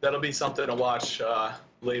 So that'll be something to watch.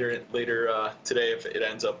 Later today if it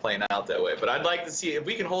ends up playing out that way. But I'd like to see if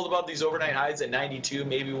we can hold above these overnight highs at 92.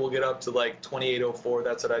 Maybe we'll get up to like 2804.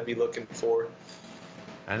 That's what I'd be looking for.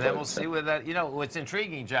 And then we'll see where that. What's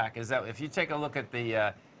intriguing, Jack, is that if you take a look at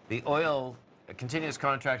the oil continuous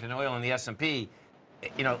contract in oil in the S&P,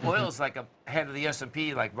 oil's like ahead of the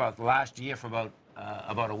S&P like about last year for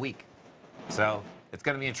about a week. So it's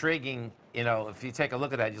going to be intriguing. If you take a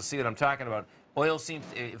look at that, you'll see what I'm talking about.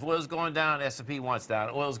 If oil's going down, S&P wants down.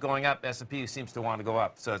 Oil's going up, S&P seems to want to go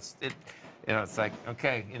up. So it's like,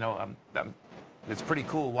 okay, it's pretty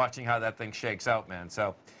cool watching how that thing shakes out, man.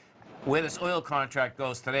 So where this oil contract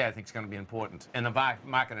goes today, I think is going to be important in the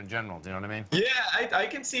market in general. Do you know what I mean? Yeah, I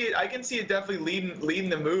can see it. I can see it definitely leading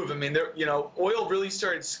the move. I mean, oil really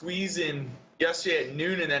started squeezing yesterday at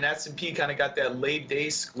noon, and then S&P kind of got that late day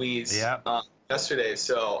squeeze yesterday.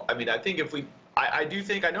 So I mean, I think if we I do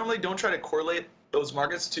think I normally don't try to correlate those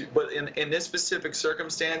markets but in this specific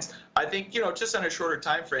circumstance, I think just on a shorter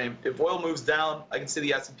time frame, if oil moves down, I can see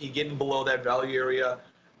the S&P getting below that value area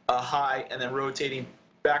high and then rotating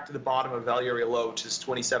back to the bottom of value area low, which is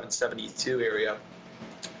 2772 area.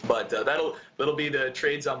 But that'll be the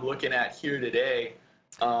trades I'm looking at here today.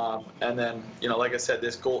 And then, like I said,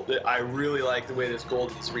 this gold, I really like the way this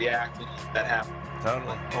gold is reacting. That happened.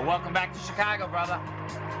 Totally. Well, welcome back to Chicago, brother.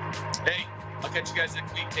 Hey, I'll catch you guys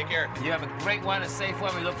next week. Take care. You have a great one, a safe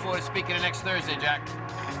one. We look forward to speaking to you next Thursday, Jack.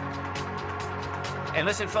 And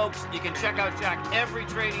listen, folks, you can check out Jack every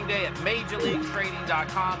trading day at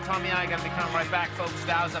MajorLeagueTrading.com. Tommy and I are going to be coming right back, folks.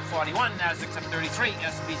 Dow's up 41, Nasdaq's up 33,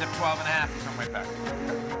 S&P's up 12.5. We'll come right back.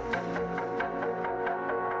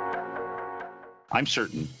 I'm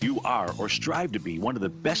certain you are or strive to be one of the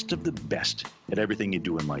best at everything you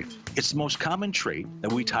do in life. It's the most common trait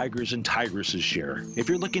that we tigers and tigresses share. If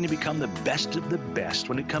you're looking to become the best of the best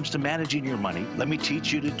when it comes to managing your money, let me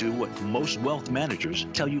teach you to do what most wealth managers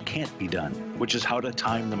tell you can't be done, which is how to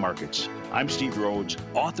time the markets. I'm Steve Rhodes,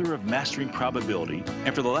 author of Mastering Probability,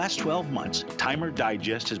 and for the last 12 months, Timer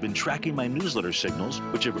Digest has been tracking my newsletter signals,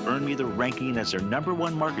 which have earned me the ranking as their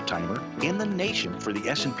 #1 market timer in the nation for the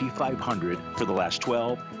S&P 500 for the last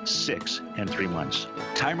 12, 6, and 3 months.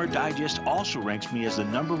 Timer Digest also ranks me as the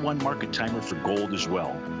 #1 market timer for gold as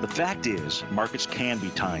well. The fact is, markets can be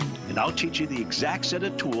timed, and I'll teach you the exact set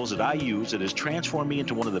of tools that I use that has transformed me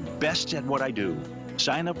into one of the best at what I do.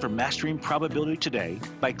 Sign up for Mastering Probability today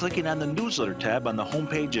by clicking on the newsletter tab on the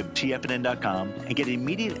homepage of TFNN.com and get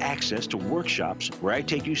immediate access to workshops where I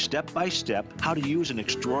take you step by step how to use an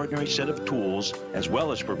extraordinary set of tools as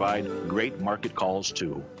well as provide great market calls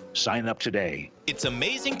too. Sign up today. It's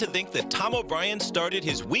amazing to think that Tom O'Brien started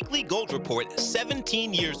his weekly gold report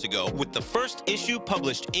 17 years ago with the first issue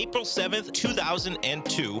published April 7th,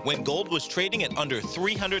 2002, when gold was trading at under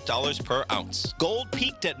 $300 per ounce. Gold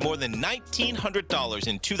peaked at more than $1,900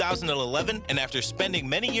 in 2011, and after spending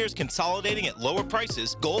many years consolidating at lower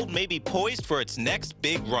prices, gold may be poised for its next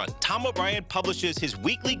big run. Tom O'Brien publishes his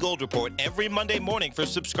weekly gold report every Monday morning for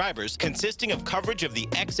subscribers, consisting of coverage of the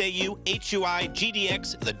XAU, HUI,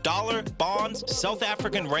 GDX, the dollar, bonds, South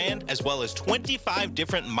African rand, as well as 25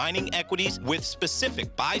 different mining equities with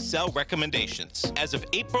specific buy-sell recommendations. As of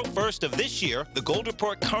April 1st of this year, the gold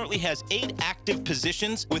report currently has 8 active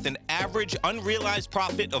positions with an average unrealized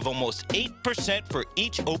profit of almost 8% for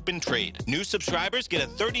each open trade. New subscribers get a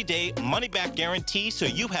 30-day money-back guarantee, so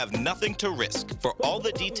you have nothing to risk. For all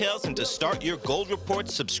the details and to start your gold report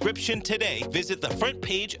subscription today, visit the front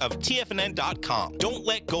page of TFNN.com. Don't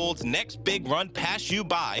let gold's next big run pass you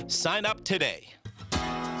by. Sign up today.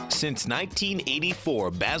 Since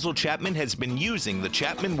 1984, Basil Chapman has been using the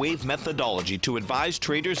Chapman Wave methodology to advise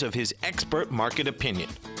traders of his expert market opinion.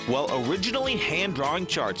 While originally hand-drawing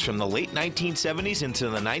charts from the late 1970s into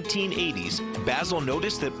the 1980s, Basil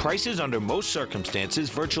noticed that prices under most circumstances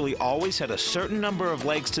virtually always had a certain number of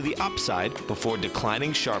legs to the upside before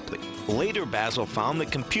declining sharply. Later, Basil found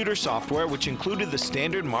that computer software, which included the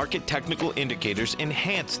standard market technical indicators,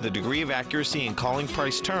 enhanced the degree of accuracy in calling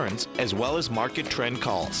price turns, as well as market trend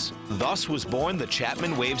calls. Thus was born the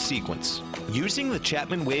Chapman Wave sequence. Using the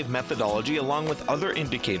Chapman Wave methodology along with other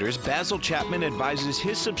indicators, Basil Chapman advises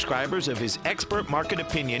his subscribers of his expert market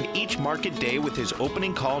opinion each market day with his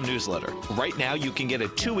opening call newsletter. Right now, you can get a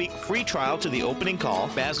 2-week free trial to the opening call,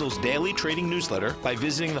 Basil's daily trading newsletter, by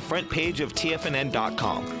visiting the front page of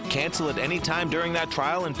TFNN.com. Cancel at any time during that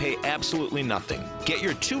trial and pay absolutely nothing. Get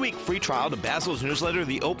your 2-week free trial to Basil's newsletter,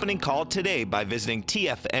 The Opening Call, today by visiting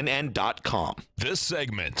TFNN.com. This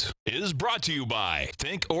segment is brought to you by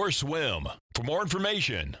Think or Swim. For more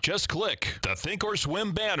information, just click the Think or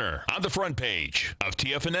Swim banner on the front page of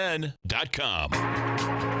TFNN.com.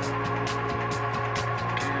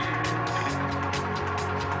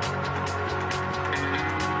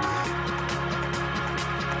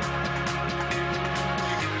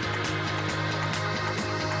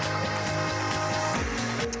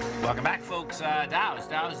 Welcome back, folks. Dow's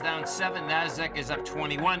down 7, Nasdaq is up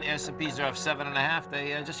 21, S&Ps are up 7.5.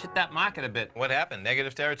 They just hit that market a bit. What happened?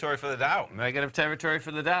 Negative territory for the Dow. Negative territory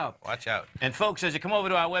for the Dow. Watch out. And folks, as you come over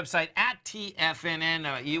to our website at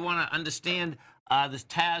TFNN, you want to understand this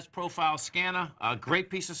TAS profile scanner, a great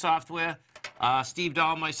piece of software. Steve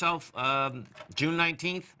Dahl, myself, June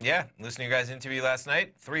 19th. Yeah, listening to your guys' interview last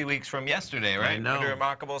night, 3 weeks from yesterday, right? I know. Pretty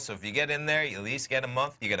remarkable. So if you get in there, you at least get a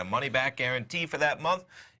month. You get a money-back guarantee for that month.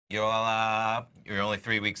 You're only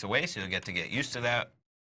 3 weeks away, so you'll get used to that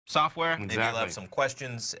software. Exactly. Maybe you'll have some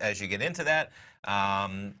questions as you get into that.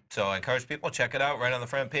 So I encourage people, check it out right on the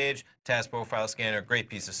front page. TAS Profile Scanner, great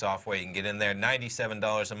piece of software. You can get in there,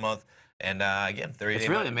 $97 a month. And again, 30-day. It's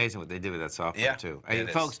really amazing what they do with that software too. I mean,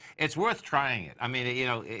 folks, it's worth trying it. I mean, you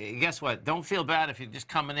know, guess what? Don't feel bad if you're just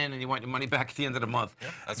coming in and you want your money back at the end of the month. Yeah,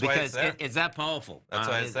 that's because why it's there. It's that powerful. That's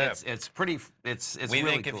why it's there. It's pretty. It's we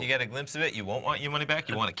really think cool. if you get a glimpse of it, you won't want your money back.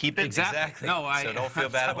 You want to keep it. Exactly. No, so don't feel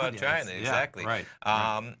bad about trying it. Exactly. Right.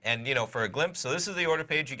 And you know, for a glimpse, so this is the order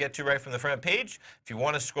page you get to right from the front page. If you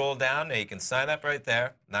want to scroll down, you can sign up right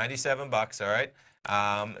there. $97. All right.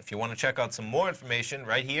 If you want to check out some more information,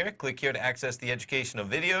 right here, click here to access the educational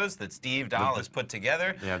videos that Steve Dahl has put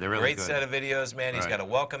together. Yeah, they're really great good. set of videos, man. He's got a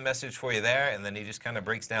welcome message for you there, and then he just kind of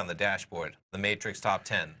breaks down the dashboard, the Matrix Top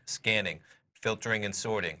 10, scanning, filtering and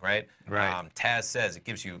sorting, right? Taz says it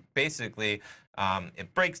gives you basically,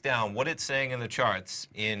 it breaks down what it's saying in the charts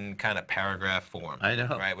in kind of paragraph form. I know.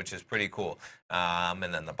 Right, which is pretty cool.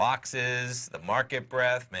 And then the boxes, the market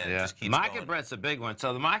breadth, man, it just keeps market going. breadth's a big one.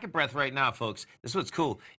 So the market breadth right now, folks, this is what's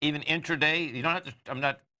cool. Even intraday, you don't have to, I'm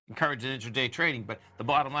not encouraging intraday trading, but the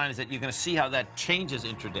bottom line is that you're going to see how that changes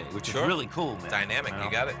intraday, which is really cool, man. Dynamic, you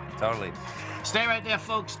got it. Totally. Stay right there,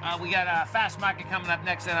 folks. We got a Fast Market coming up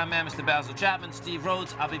next, and I'm Mr. Basil Chapman, Steve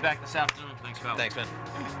Rhodes. I'll be back this afternoon. Thanks, fellas. Thanks, man.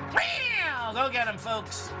 Go get him,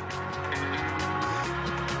 folks.